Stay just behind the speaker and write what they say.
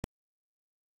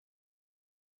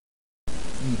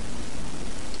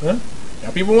Huh?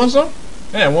 Y'all people want some?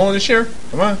 Yeah, I'm willing to share.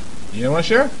 Come on. You don't want to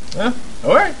share? Huh?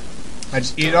 Alright. I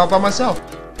just eat it all by myself.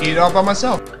 Eat it all by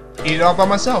myself. Eat it all by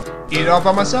myself. Eat it all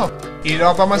by myself. Eat it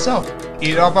all by myself. Eat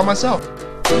it all by myself.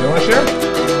 You don't want to share?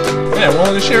 Yeah, I'm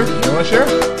willing to share. You don't want to share?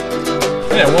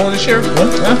 Yeah, I'm willing to share.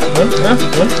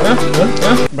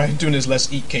 By doing this,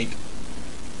 let's eat cake.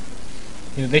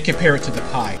 You know, they compare it to the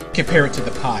pie. Compare it to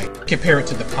the pie. Compare it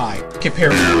to the pie.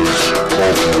 Compare it.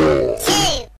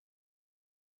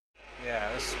 Yeah.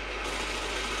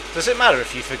 Does it matter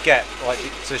if you forget, like,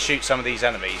 to shoot some of these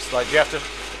enemies? Like, do you have to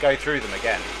go through them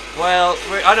again? Well,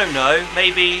 I don't know.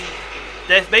 Maybe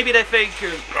they think.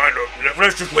 I don't.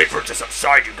 Let's just wait for it to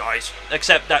subside, you guys.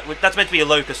 Except that's meant to be a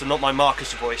locust and not my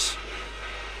Marcus voice.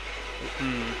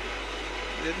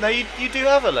 No, you do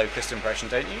have a locust impression,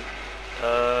 don't you?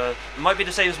 Might be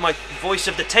the same as my voice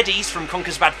of the Teddies from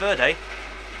Conker's Bad Fur Day.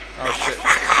 Oh shit.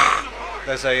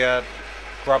 There's a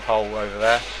grub hole over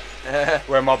there.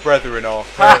 Where my brethren are.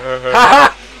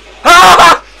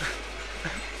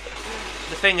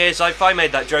 The thing is, if I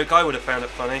made that joke, I would have found it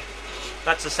funny.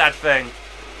 That's the sad thing.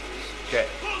 Okay.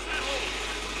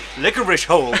 Licorice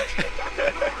hole.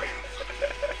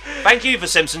 Thank you, The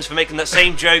Simpsons, for making that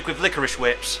same joke with licorice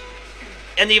whips.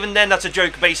 And even then, that's a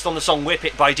joke based on the song Whip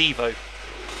It by Devo.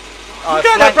 I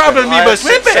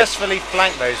successfully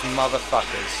flanked those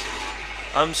motherfuckers.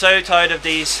 I'm so tired of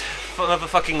these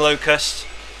motherfucking locusts.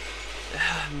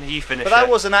 You finish But that it.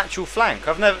 was an actual flank.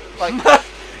 I've never, like...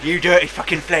 You dirty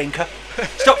fucking flanker.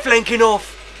 Stop flanking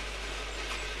off.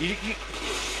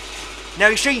 Now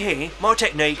you see here, my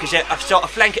technique is that I start to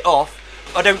flank it off.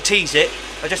 I don't tease it.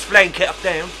 I just flank it up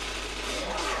down.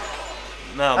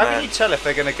 No, How can you tell if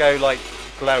they're going to go, like,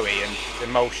 glowy and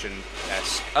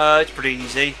emulsion-esque? It's pretty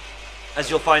easy, as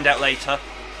you'll find out later.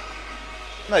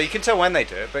 No, you can tell when they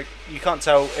do it, but you can't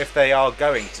tell if they are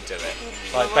going to do it.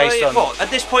 Like, based on... What, at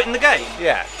this point in the game?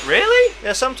 Yeah. Really?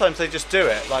 Yeah, sometimes they just do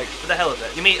it, like... For the hell of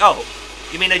it. You mean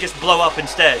they just blow up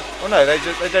instead? Well, no, they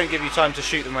don't give you time to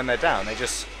shoot them when they're down. They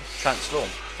just transform.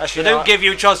 Actually, They don't give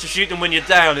you a chance to shoot them when you're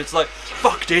down. It's like,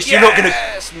 fuck this, yes! You're not gonna...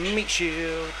 Yes, meat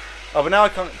shield. Oh, but now I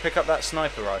can't pick up that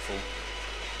sniper rifle.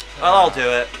 Well, I'll do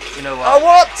it. You know what? Oh,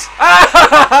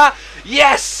 what?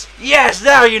 Yes! Yes,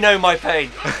 now you know my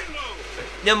pain.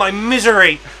 Know my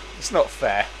misery. It's not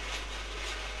fair.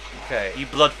 Okay. You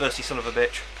bloodthirsty son of a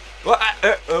bitch. What?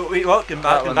 Come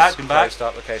back. Closed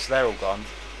up. Okay, so they're all gone.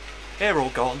 They're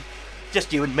all gone.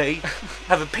 Just you and me.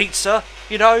 Have a pizza,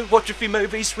 you know, watch a few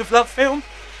movies with Love Film.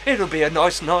 It'll be a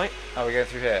nice night. Oh, we're going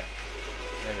through here.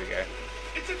 There we go.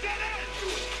 It's a dead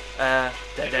end.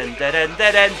 Dead end, dead end,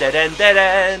 dead end, dead end, dead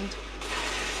end.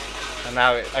 And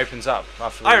now it opens up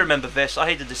after I remember this. I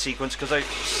hated the sequence because I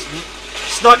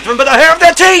sniped them by the hair of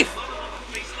their teeth!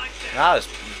 That was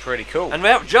pretty cool. And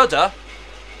without Judder,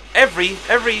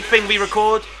 everything we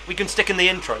record, we can stick in the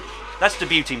intro. That's the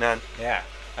beauty, man. Yeah.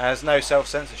 And there's no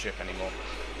self-censorship anymore.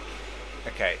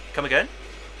 Okay. Come again?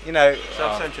 You know...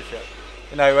 Self-censorship.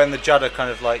 You know, when the Judder kind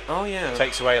of, like, Oh, yeah.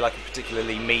 takes away, like, a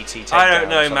particularly meaty takedown. I don't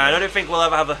know, or something. man. I don't think we'll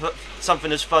ever have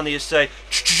something as funny as say...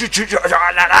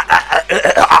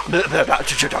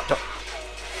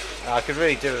 I could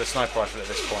really do with a sniper rifle at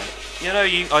this point. You know,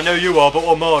 I know you are, but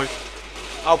what am I?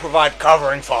 I'll provide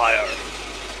covering fire.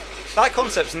 That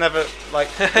concept's never, like,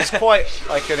 it's quite,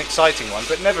 like, an exciting one,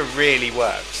 but never really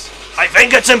works. I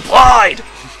think it's implied!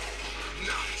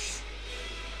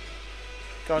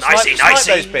 Come on, Nicey, snipe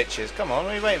nicey. those bitches. Come on,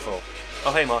 what are you waiting for?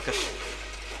 Oh, hey, Marcus.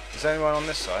 Is there anyone on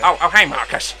this side? Oh, hey,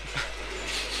 Marcus.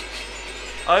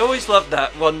 I always loved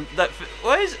that one.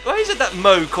 Why is it that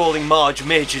Mo calling Marge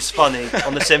Midge is funny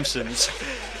on The Simpsons?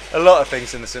 A lot of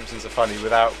things in The Simpsons are funny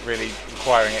without really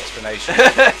requiring explanation.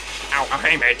 Ow,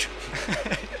 hey, Midge.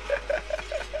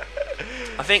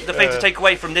 I think the thing to take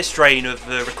away from this strain of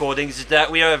recordings is that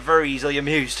we are very easily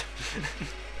amused.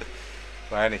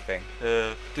 By anything.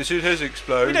 Does his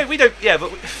explode? We don't. Yeah,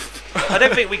 but I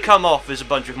don't think we come off as a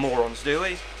bunch of morons, do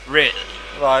we? Really?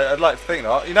 Right, I'd like to think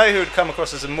not. You know who would come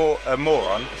across as a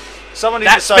moron? Someone who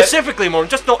That's decided... specifically a moron,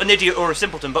 just not an idiot or a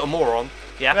simpleton, but a moron.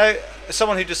 Yeah. You know,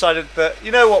 someone who decided that,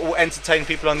 you know what will entertain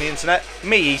people on the internet?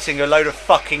 Me eating a load of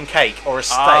fucking cake or a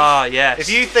steak. Ah, yes. If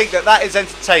you think that that is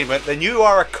entertainment, then you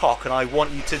are a cock and I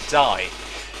want you to die.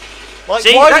 Like,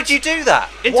 See, why would you do that?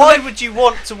 Why Intellect- would you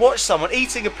want to watch someone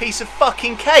eating a piece of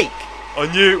fucking cake? I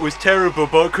knew it was terrible,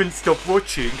 but I couldn't stop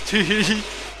watching.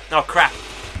 Oh crap.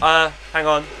 Hang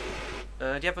on. Do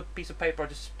you have a piece of paper I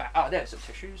just spat? Oh, there's some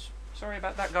tissues. Sorry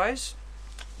about that, guys.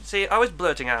 See, I was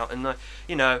blurting out, and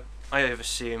you know, I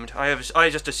overassumed. I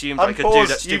just assumed I could do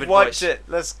that stupid You've wiped voice. it.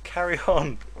 Let's carry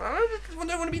on. I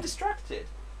don't want to be distracted.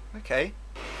 Okay.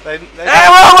 Hey,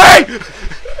 wait!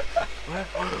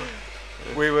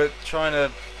 We were trying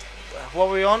to. What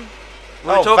were we on? We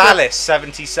were talking- Valis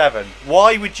 77.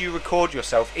 Why would you record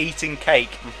yourself eating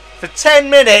cake for 10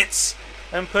 minutes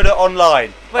and put it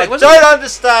online? Wait, I was don't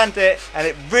understand it, and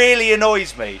it really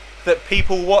annoys me that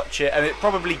people watch it, and it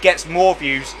probably gets more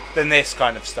views than this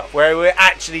kind of stuff, where we're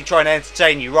actually trying to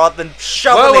entertain you rather than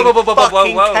shoveling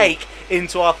fucking cake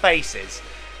into our faces.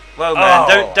 Well, man,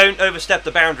 Oh. don't overstep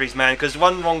the boundaries, man, because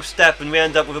one wrong step and we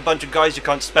end up with a bunch of guys who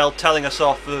can't spell telling us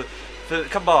off for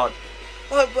come on.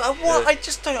 What? I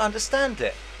just don't understand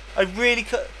it. I really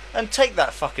could. And take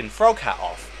that fucking frog hat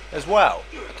off as well.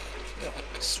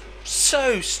 It's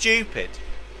so stupid.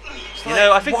 It's You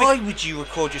know, I think why would you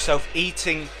record yourself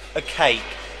eating a cake?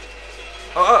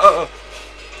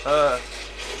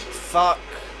 Fuck.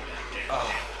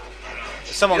 Oh.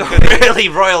 Someone You're could really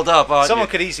riled up, aren't someone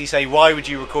you? could easily say, why would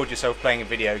you record yourself playing a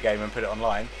video game and put it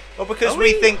online? Well, because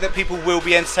we think that people will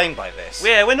be entertained by this.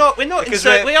 Yeah, we're not in Because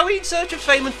search. Are we in search of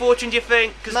fame and fortune? Do you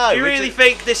think? Because No, do you we really ju-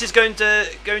 think this is going to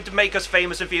make us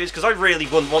famous and views? Because I really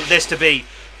wouldn't want this to be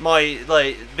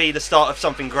be the start of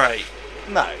something great.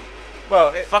 No. Well,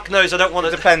 it Fuck knows, I don't want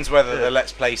to. depends whether the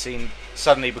Let's Play scene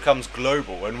suddenly becomes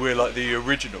global and we're like the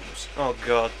originals. Oh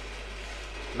god.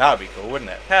 That would be cool, wouldn't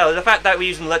it? Hell, the fact that we're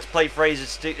using Let's Play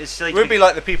phrases is silly. We'd be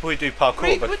like the people who do parkour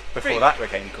Wait, before that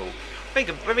became cool.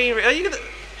 I mean, are you gonna?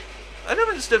 I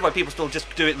never understood why people still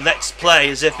just do it Let's Play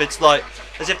as if it's like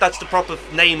that's the proper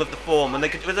name of the form. And they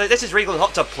could. This is Regal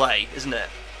Hot Tub Play, isn't it?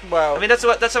 Well, I mean, that's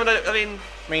what I mean.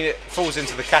 it falls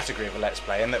into the category of a Let's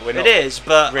Play, and that we're not It is,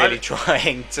 but really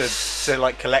trying to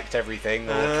like collect everything.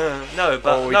 Or, no,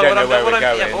 but or we no, don't what know where what we're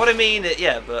Yeah, going. but what I mean,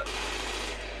 but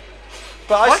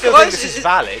but I why- still why think is this is it-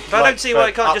 valid. But I like, don't see why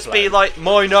it for can't just be upload. like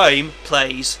my name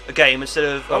plays a game instead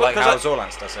of Or like 'cause how I-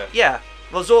 Zorlance does it. Yeah,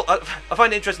 well, I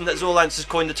find it interesting that Zorlance has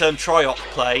coined the term Triop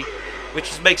play,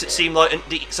 which makes it seem like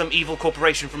some evil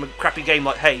corporation from a crappy game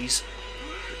like Haze.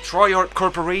 Triop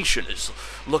Corporation is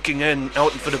looking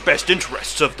out for the best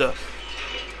interests of the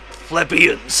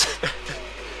plebeians.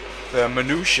 The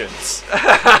Minutions.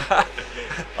 I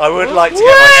would like to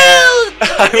get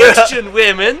Well, Christian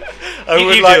women. I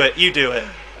would You like- do it. You do it.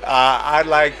 I'd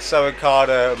like someone called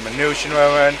a Minution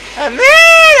woman, and then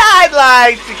I'd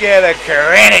like to get a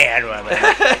Korean woman.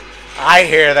 I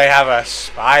hear they have a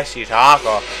spicy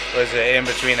taco with it in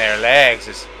between their legs.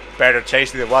 It's better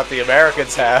tasty than what the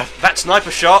Americans have. That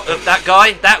sniper shot of that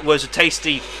guy, that was a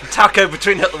tasty taco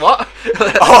between the what?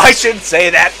 Oh, I shouldn't say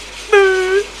that.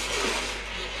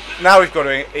 Now we've got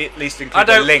to at least include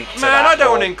a link to that. I don't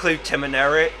want to or- include Tim and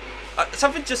Eric.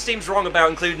 Something just seems wrong about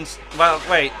including. Well,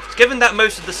 wait. Given that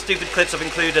most of the stupid clips I've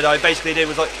included, I basically did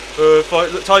was like,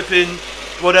 type in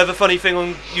whatever funny thing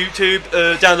on YouTube,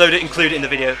 download it, include it in the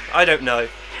video. I don't know.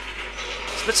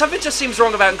 But something just seems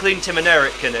wrong about including Tim and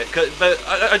Eric in it. But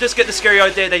I just get the scary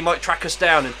idea they might track us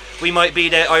down and we might be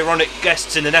their ironic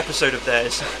guests in an episode of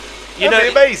theirs. You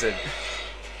That'd be amazing.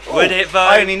 Would it, though?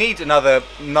 I only need another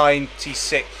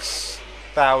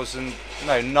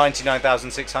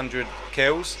 99,600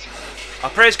 kills. Our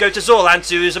prayers go to Zorlance,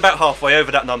 who is about halfway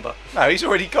over that number. No, he's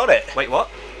already got it. Wait, what?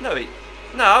 No,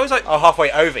 I was like, Oh,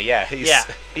 halfway over, yeah. he's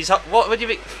what? What do you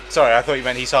think? Sorry, I thought you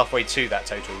meant he's halfway to that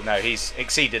total. No, he's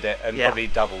exceeded it and Yeah. probably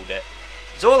doubled it.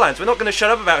 Zorlance, we're not going to shut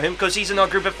up about him because he's in our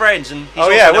group of friends and he's Oh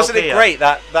also yeah, an wasn't LP. it great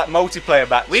that multiplayer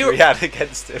match We we, were- had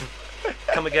against him?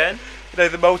 Come again? You know,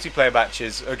 the multiplayer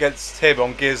matches against him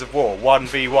on Gears of War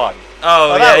 1v1.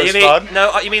 Oh, that yeah, was you mean fun.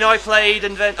 no? You mean I played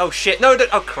and then? Oh shit! No,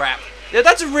 oh crap! Yeah,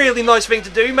 that's a really nice thing to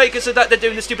do. Make it so that they're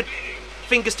doing the stupid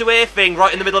fingers to ear thing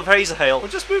right in the middle of Hazel. Well,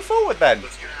 just move forward then.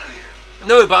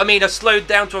 No, but I mean, I slowed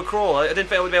down to a crawl. I didn't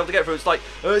think I would be able to get through. It's like,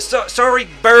 sorry,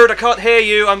 bird, I can't hear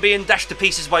you. I'm being dashed to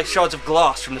pieces by shards of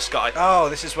glass from the sky. Oh,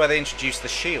 this is where they introduced the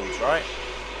shields, right?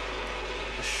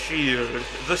 The shield.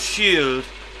 The shield.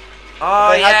 Have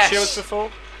Ah, they had yes. shields before?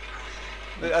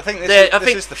 I think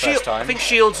this is the first time. I think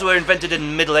shields were invented in the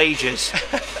Middle Ages.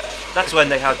 That's when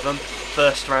they had them.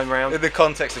 First round. In the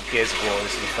context of Gears of War,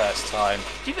 this is the first time.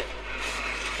 Do you think?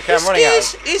 Okay, I'm running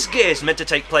out. Is Gears meant to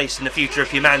take place in the future of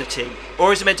humanity,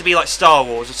 or is it meant to be like Star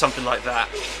Wars or something like that?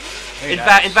 In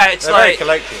fact, it's They're very like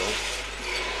colloquial.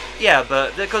 yeah,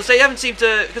 but because they haven't seemed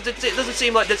to, because it doesn't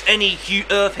seem like there's any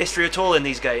Earth history at all in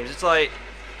these games. It's like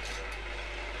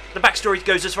the backstory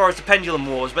goes as far as the Pendulum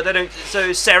Wars, but they don't. So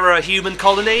is Sarah a human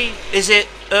colony? Is it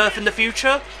Earth in the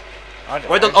future? I don't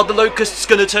Or know. are the locusts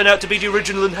going to turn out to be the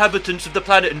original inhabitants of the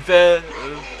planet and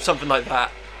something like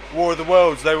that? War of the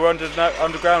Worlds, they were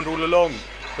underground all along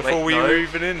before Wait, we no. were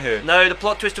even in here. No, the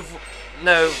plot twist of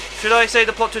no. Should I say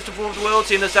the plot twist of War of the Worlds?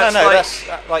 Seeing as that's no, like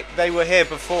that's like they were here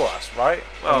before us, right?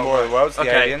 Oh, In War of the Worlds, the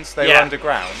okay. aliens, they Yeah. were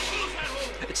underground.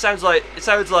 it sounds like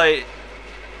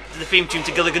the theme tune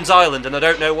to Gilligan's Island, and I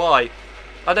don't know why.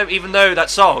 I don't even know that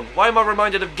song. Why am I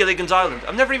reminded of Gilligan's Island?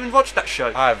 I've never even watched that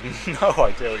show. I have no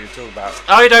idea what you're talking about.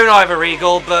 I don't either,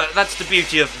 Regal, but that's the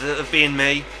beauty of being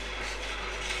me.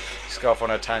 Just go off on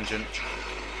a tangent.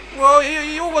 Well,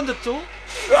 you're wonderful.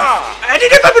 Ah!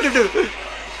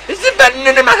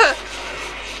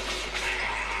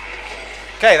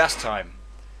 Okay, that's time.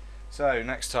 So,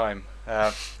 next time.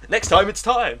 Next time it's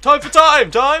time. Time for time.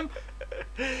 Time.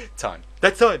 Time.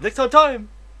 Next time. Next time. Time.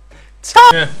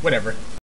 Yeah, whatever.